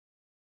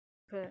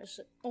press.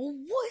 Oh,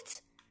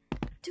 what?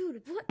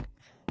 Dude, what?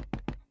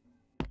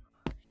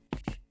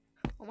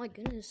 Oh my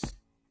goodness.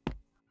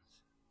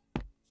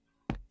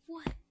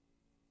 What?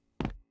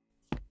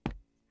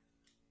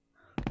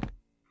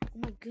 Oh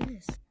my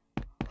goodness.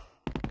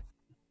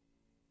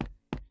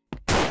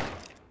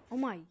 Oh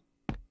my.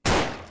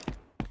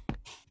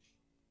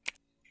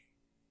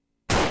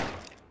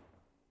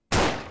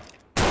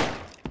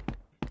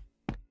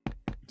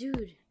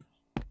 Dude.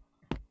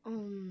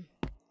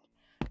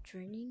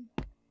 Training?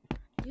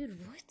 Dude,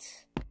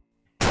 what?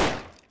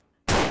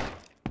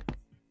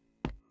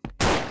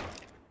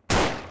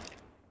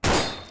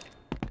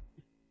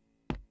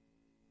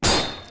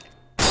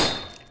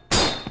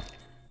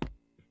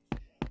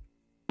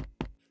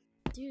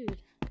 Dude.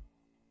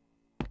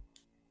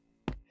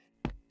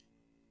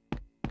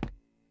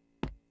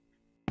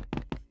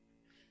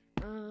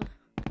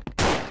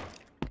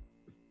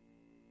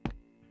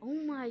 Oh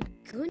my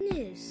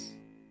goodness.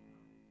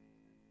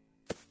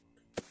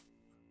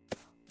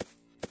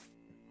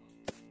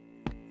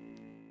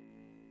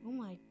 Oh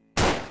my.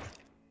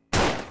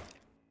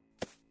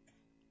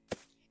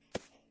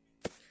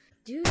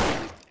 Dude.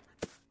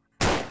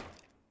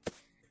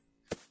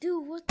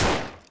 Dude, what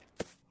the?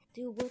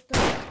 Dude, what the?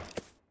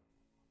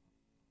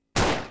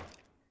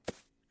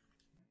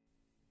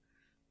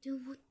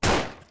 Dude, what?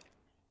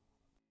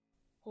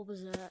 What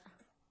was that?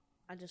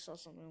 I just saw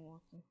something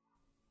walking.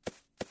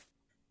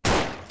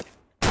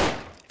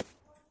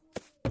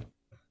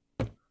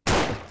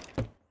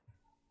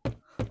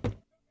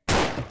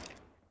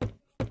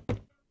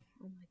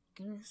 Oh my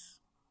goodness.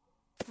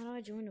 How do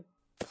I join a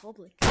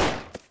public?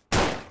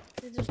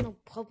 Dude, there's no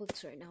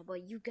publics right now,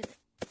 but you get an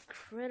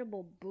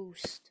incredible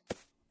boost.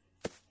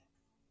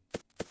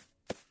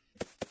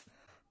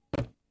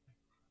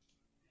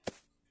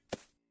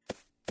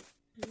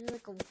 Is there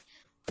like a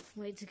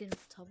way to get on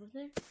top of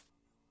there?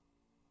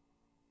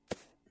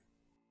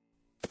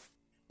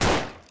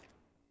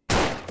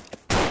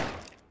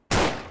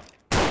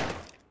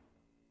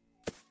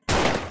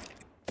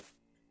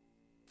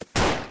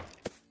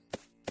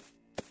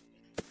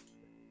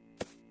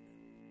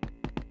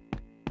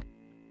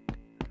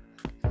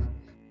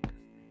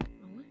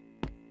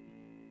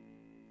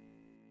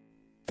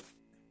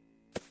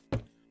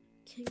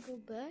 Can't go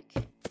back?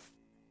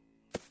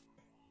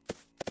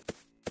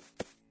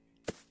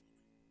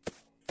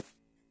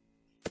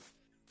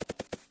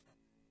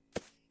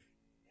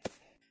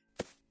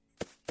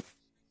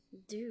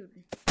 Dude.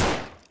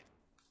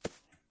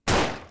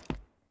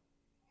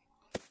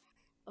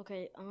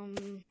 Okay,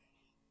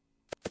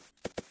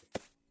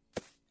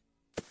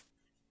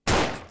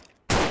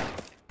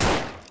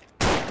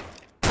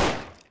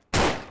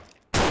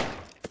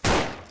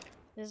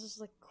 this is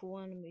like cool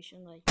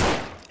animation, like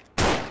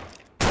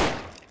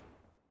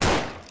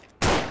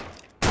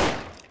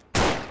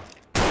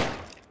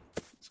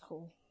it's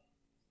cool.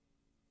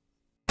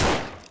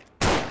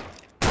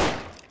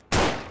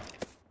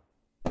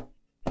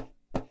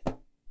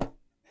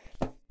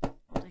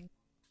 Oh dang.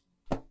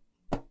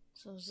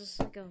 So is this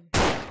like I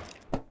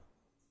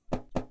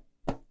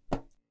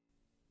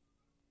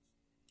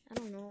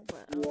don't know,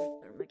 but I'll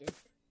start my game.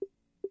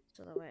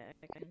 So that way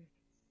I can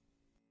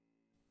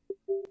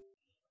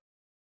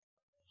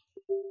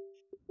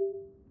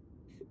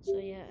So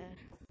yeah,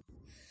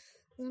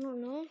 I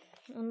don't know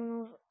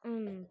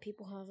if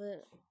people have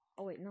it.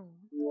 Oh wait, no.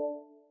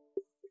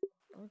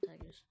 Bone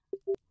tigers.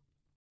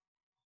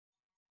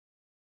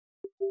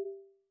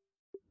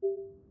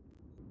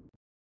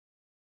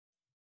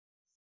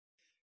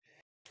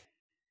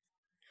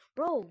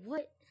 Bro,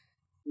 what?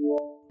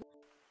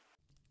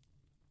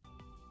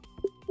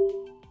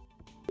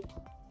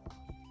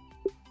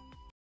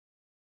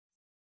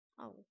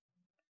 Oh.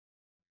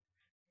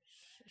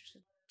 Such a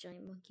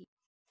giant monkey.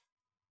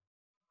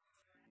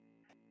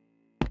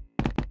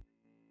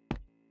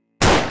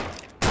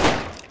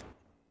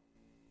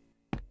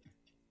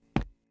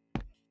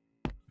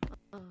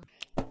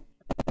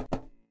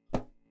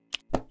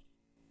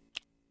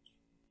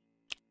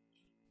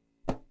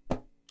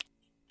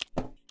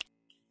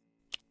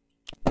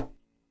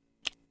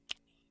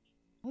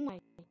 Oh my.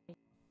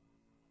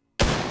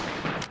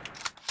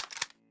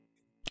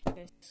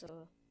 Okay,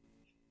 so.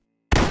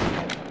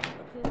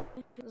 Okay,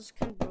 this is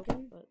kind of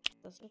broken, but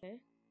that's okay.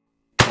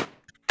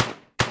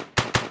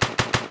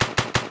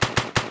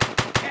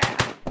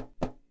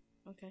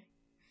 Okay.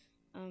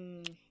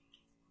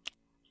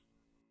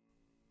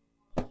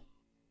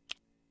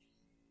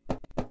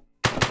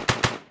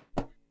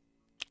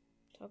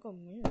 Taco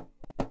Moon.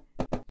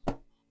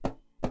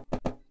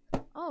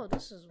 Oh,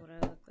 this is what I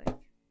look like.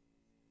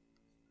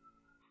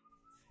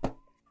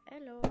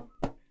 Hello.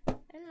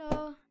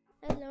 Hello.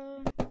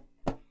 Hello.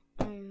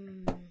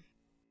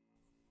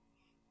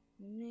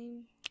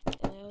 Name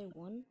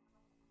AI1.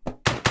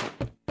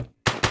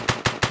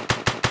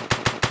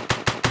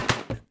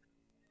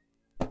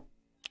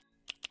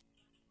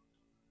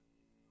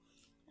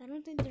 I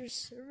don't think there's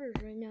servers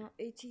right now.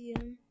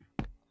 ATM.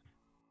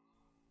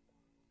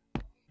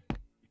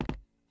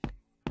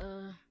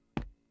 Oh,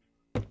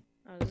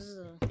 this is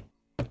a.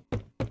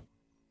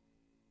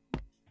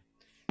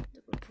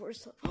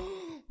 first time.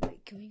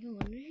 Wait, can we go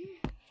under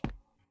here?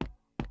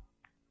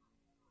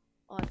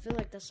 Oh, I feel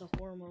like that's a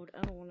horror mode.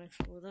 I don't want to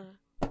explore that.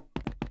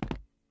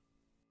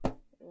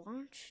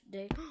 Launch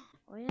day.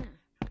 Oh, yeah.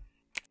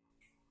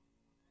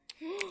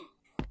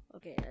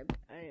 Okay,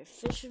 I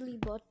officially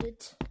bought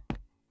it.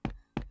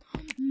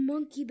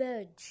 Monkey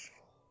badge.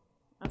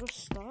 Out of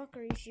stock?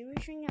 Are you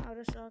serious? Out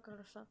of stock, out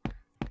of stock.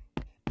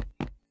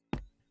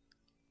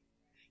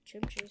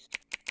 Chip chase.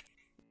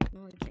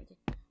 No, I can't get.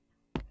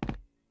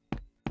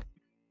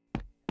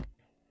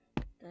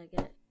 Did I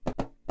get it?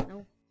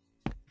 No.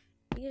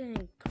 You get an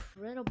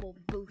incredible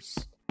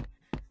boost.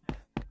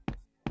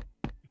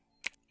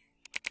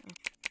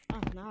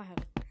 Oh, now I have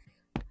it.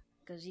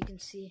 Because you can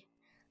see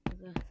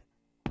the.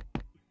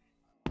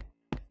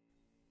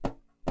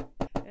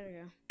 There we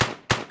go.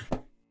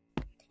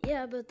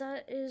 Yeah, but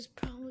that is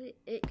probably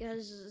it,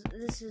 guys.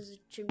 This is a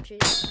Chip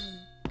Chase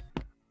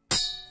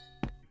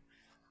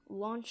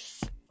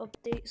launch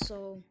update.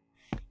 So,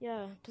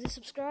 yeah, please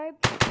subscribe.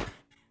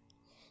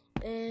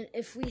 And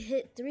if we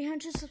hit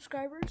 300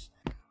 subscribers,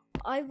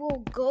 I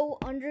will go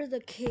under the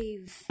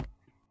cave.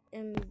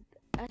 And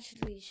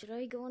actually, should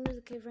I go under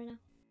the cave right now?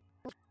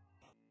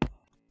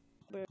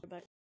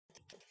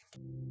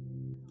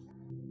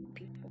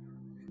 People.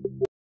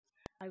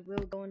 I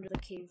will go under the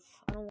cave.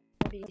 I don't want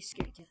to be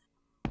scared yet.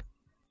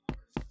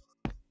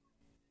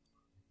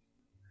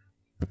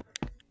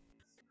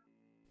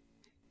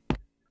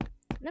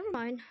 Never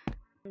mind.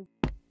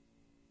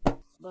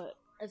 But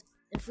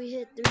if we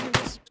hit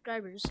 300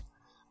 subscribers,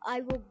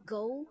 I will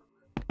go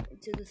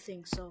into the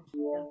thing. So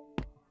yeah.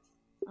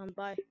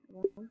 Bye.